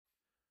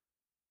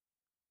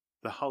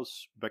The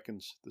house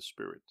beckons the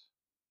spirit.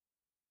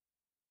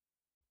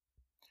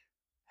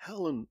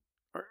 Helen,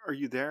 are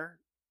you there?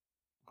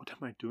 What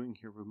am I doing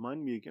here?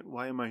 Remind me again.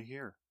 Why am I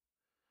here?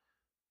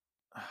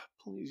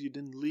 Please, you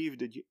didn't leave,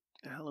 did you?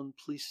 Helen,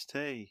 please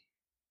stay.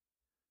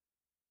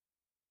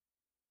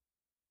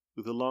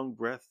 With a long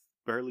breath,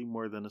 barely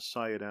more than a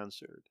sigh, it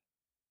answered.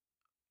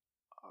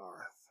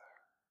 Arthur.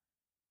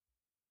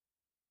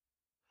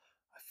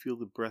 I feel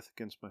the breath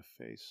against my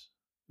face.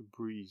 A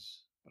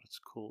breeze, but it's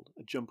cold.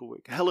 I jump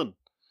awake. Helen!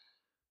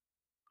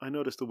 I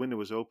notice the window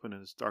is open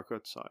and it's dark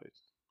outside.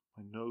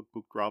 My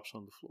notebook drops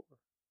on the floor.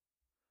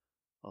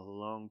 A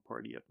long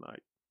party at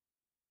night.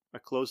 I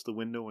close the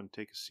window and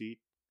take a seat,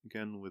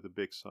 again with a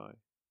big sigh.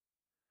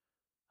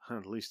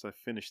 At least I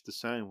finished the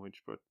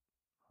sandwich, but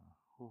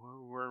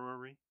where were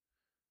we?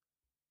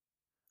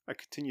 I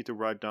continue to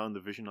write down the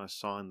vision I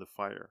saw in the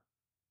fire.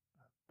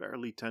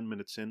 Barely 10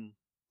 minutes in,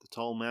 the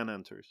tall man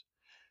enters.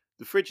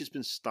 The fridge has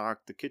been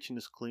stocked, the kitchen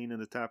is clean,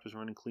 and the tap is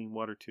running clean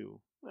water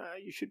too.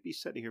 You should be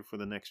set here for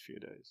the next few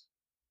days.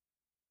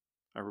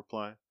 I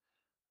reply,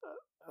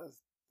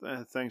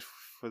 thanks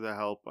for the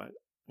help. I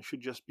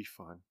should just be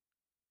fine.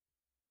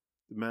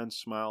 The man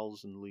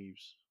smiles and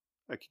leaves.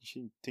 I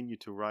continue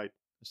to write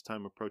as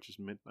time approaches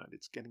midnight.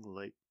 It's getting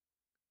late.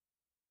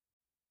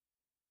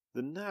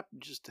 The nap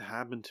just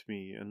happened to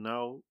me, and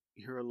now,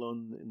 here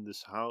alone in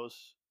this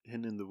house,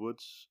 hidden in the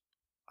woods,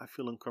 I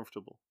feel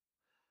uncomfortable.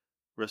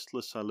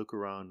 Restless, I look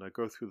around. I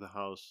go through the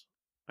house.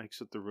 I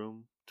exit the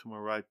room. To my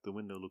right, the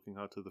window looking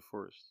out to the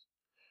forest.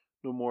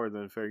 No more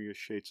than various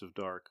shades of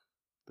dark.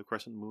 The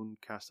crescent moon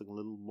casting a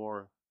little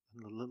more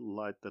than the little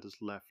light that is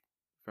left,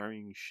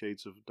 varying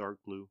shades of dark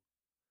blue.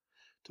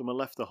 To my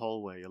left, the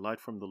hallway, a light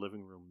from the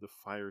living room. The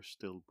fire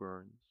still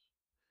burns.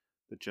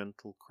 The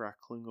gentle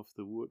crackling of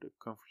the wood,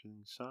 a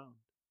comforting sound.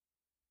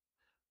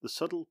 The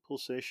subtle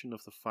pulsation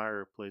of the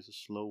fire plays a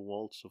slow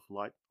waltz of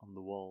light on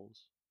the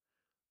walls.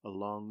 A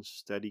long,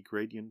 steady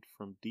gradient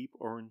from deep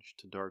orange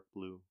to dark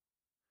blue.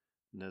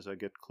 And as I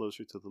get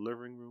closer to the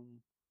living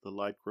room, the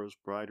light grows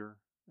brighter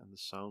and the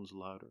sounds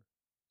louder.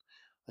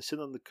 I sit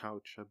on the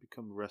couch. I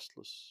become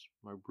restless,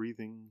 my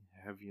breathing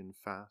heavy and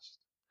fast.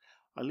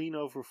 I lean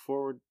over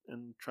forward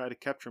and try to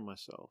capture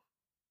myself.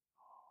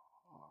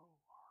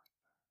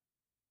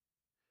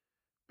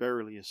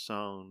 Barely a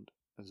sound,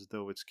 as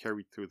though it's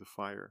carried through the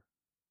fire.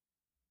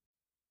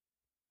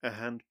 A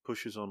hand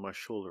pushes on my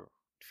shoulder.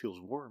 It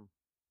feels warm.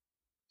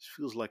 It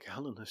feels like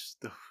Helen, as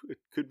though it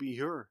could be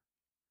her.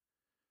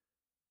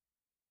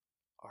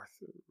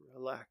 Arthur,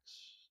 relax.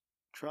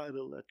 Try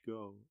to let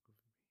go of me.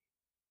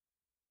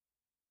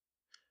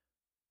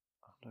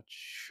 I'm not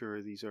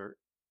sure these are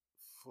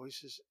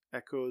voices,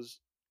 echoes.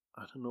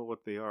 I don't know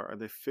what they are. Are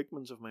they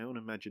figments of my own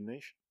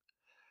imagination?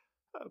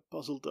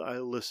 Puzzled, I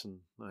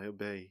listen. I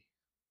obey.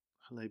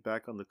 I lay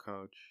back on the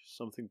couch.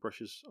 Something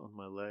brushes on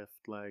my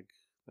left leg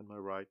and my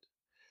right.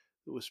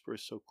 The whisper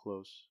is so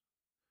close.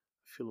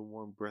 I feel a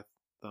warm breath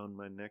down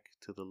my neck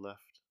to the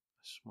left.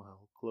 I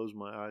smile, close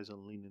my eyes,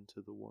 and lean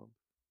into the warmth.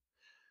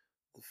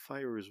 The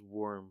fire is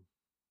warm,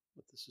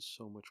 but this is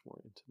so much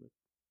more intimate.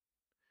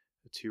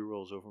 A tear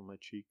rolls over my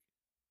cheek.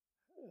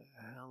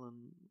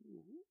 Helen,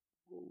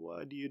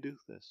 why do you do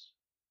this?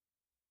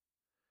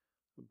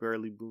 I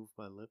barely move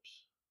my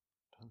lips.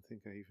 I don't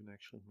think I even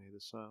actually made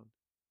a sound.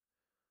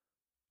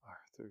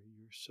 Arthur,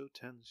 you're so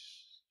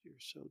tense. You're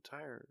so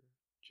tired.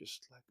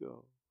 Just let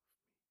go.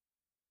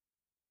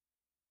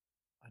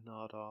 I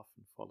nod off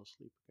and fall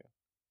asleep again.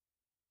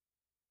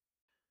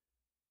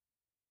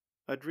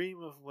 I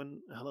dream of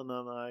when Helen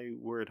and I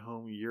were at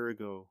home a year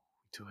ago.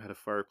 We two had a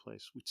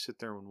fireplace. We'd sit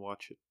there and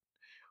watch it.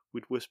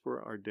 We'd whisper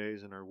our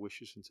days and our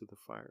wishes into the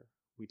fire.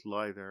 We'd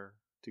lie there,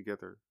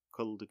 together,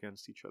 cuddled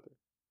against each other.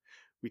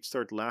 We'd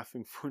start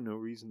laughing for no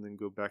reason, then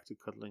go back to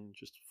cuddling and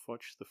just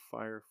watch the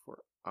fire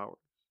for hours.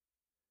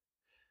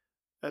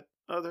 At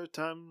other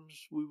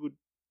times, we would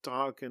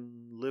talk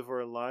and live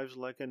our lives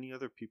like any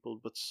other people,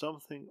 but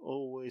something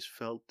always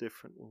felt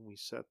different when we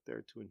sat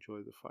there to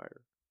enjoy the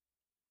fire.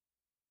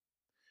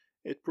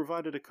 It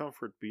provided a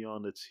comfort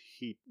beyond its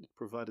heat. It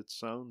provided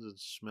sounds and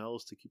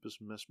smells to keep us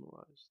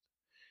mesmerized.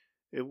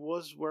 It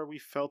was where we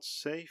felt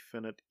safe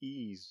and at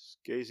ease,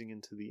 gazing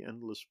into the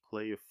endless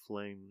play of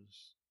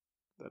flames.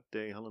 That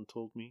day, Helen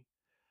told me,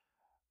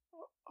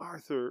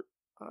 Arthur,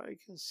 I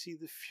can see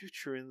the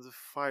future in the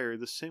fire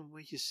the same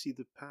way you see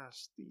the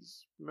past.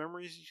 These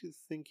memories you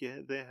think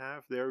they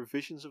have, they are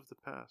visions of the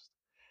past.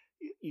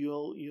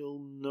 You'll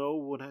know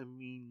what I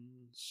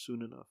mean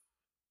soon enough.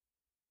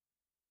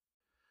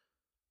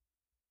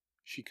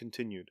 She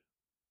continued,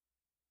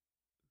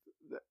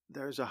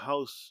 There's a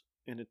house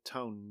in a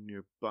town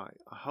nearby,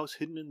 a house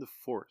hidden in the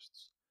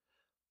forests.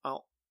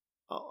 I'll,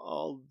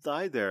 I'll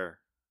die there.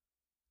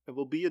 It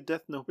will be a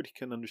death nobody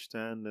can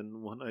understand,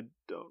 and one I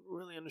don't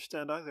really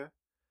understand either.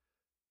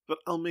 But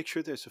I'll make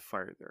sure there's a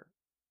fire there,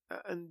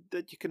 and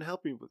that you can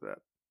help me with that.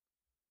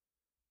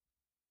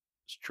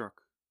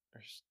 Struck.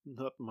 There's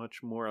not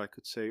much more I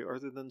could say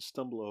other than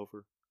stumble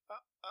over.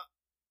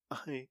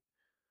 I.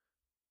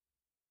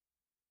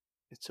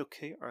 It's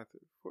okay, Arthur.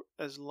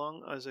 As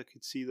long as I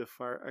could see the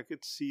fire, I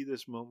could see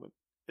this moment.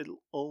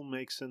 It'll all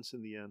make sense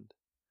in the end.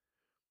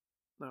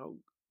 Now,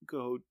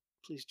 go.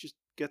 Please just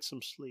get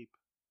some sleep.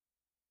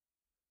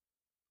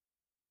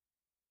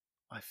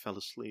 I fell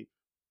asleep,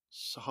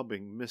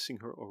 sobbing, missing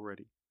her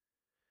already.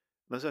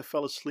 And as I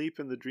fell asleep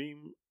in the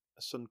dream,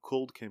 a sudden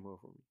cold came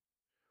over me.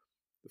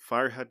 The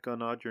fire had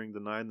gone out during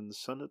the night, and the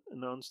sun had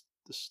announced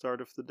the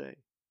start of the day.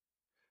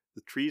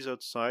 The trees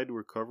outside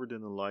were covered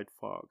in a light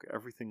fog.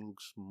 Everything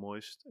looks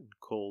moist and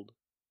cold.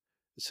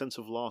 A sense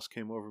of loss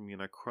came over me,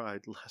 and I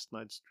cried. Last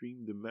night's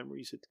dream, the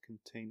memories it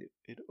contained,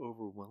 it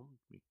overwhelmed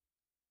me.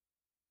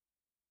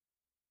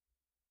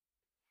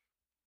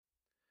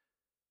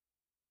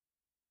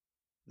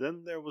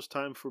 Then there was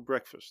time for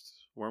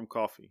breakfast, warm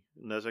coffee,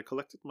 and as I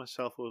collected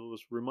myself, I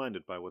was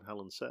reminded by what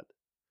Helen said.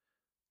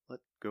 Let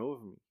go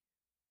of me.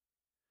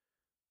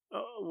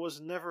 Was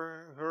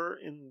never her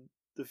in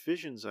the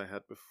visions I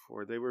had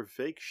before. They were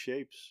vague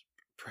shapes,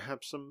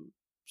 perhaps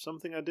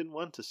something I didn't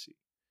want to see.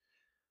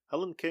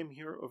 Helen came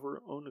here of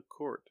her own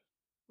accord.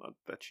 Not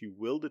that she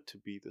willed it to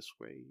be this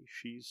way,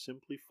 she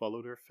simply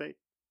followed her fate.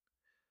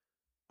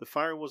 The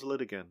fire was lit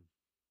again.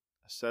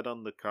 I sat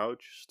on the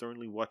couch,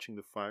 sternly watching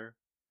the fire.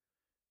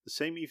 The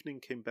same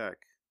evening came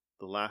back,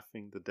 the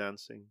laughing, the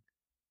dancing.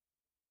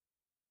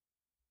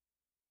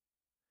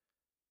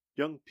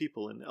 Young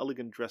people in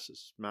elegant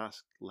dresses,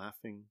 masked,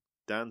 laughing,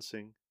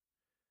 dancing.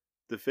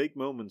 The vague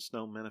moments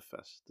now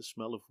manifest, the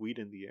smell of weed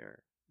in the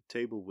air, a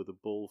table with a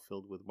bowl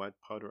filled with white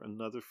powder,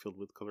 another filled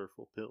with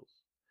colorful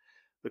pills.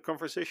 The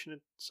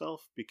conversation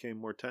itself became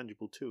more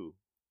tangible too.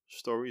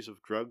 Stories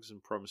of drugs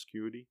and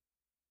promiscuity.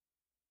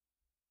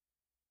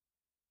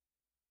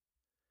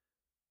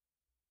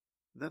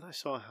 Then I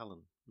saw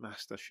Helen,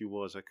 masked as she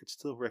was. I could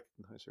still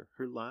recognize her.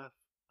 Her laugh,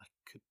 I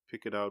could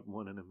pick it out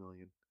 1 in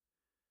 1,000,000.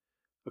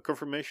 A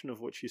confirmation of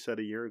what she said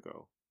a year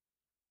ago.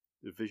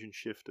 The vision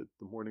shifted,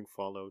 the morning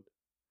followed.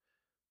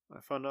 I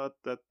found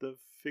out that the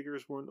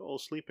figures weren't all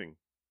sleeping.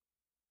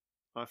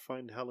 I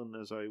find Helen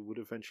as I would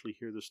eventually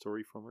hear the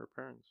story from her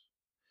parents.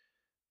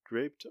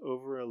 Draped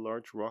over a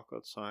large rock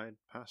outside,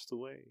 passed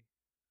away.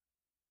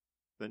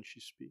 Then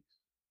she speaks.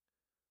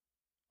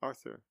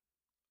 Arthur,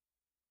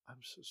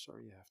 I'm so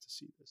sorry you have to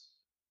see this.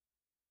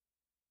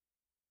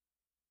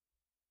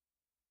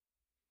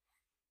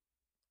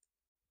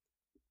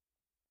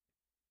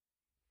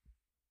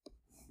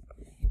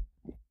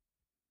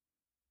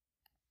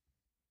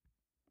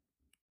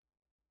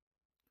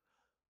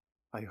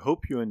 I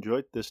hope you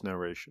enjoyed this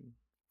narration.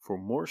 For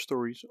more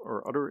stories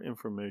or other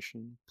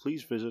information,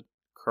 please visit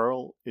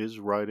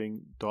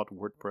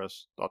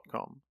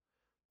carliswriting.wordpress.com.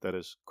 That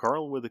is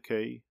Carl with a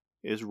K,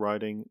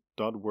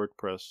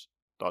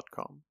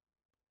 iswriting.wordpress.com.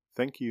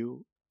 Thank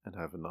you and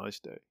have a nice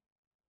day.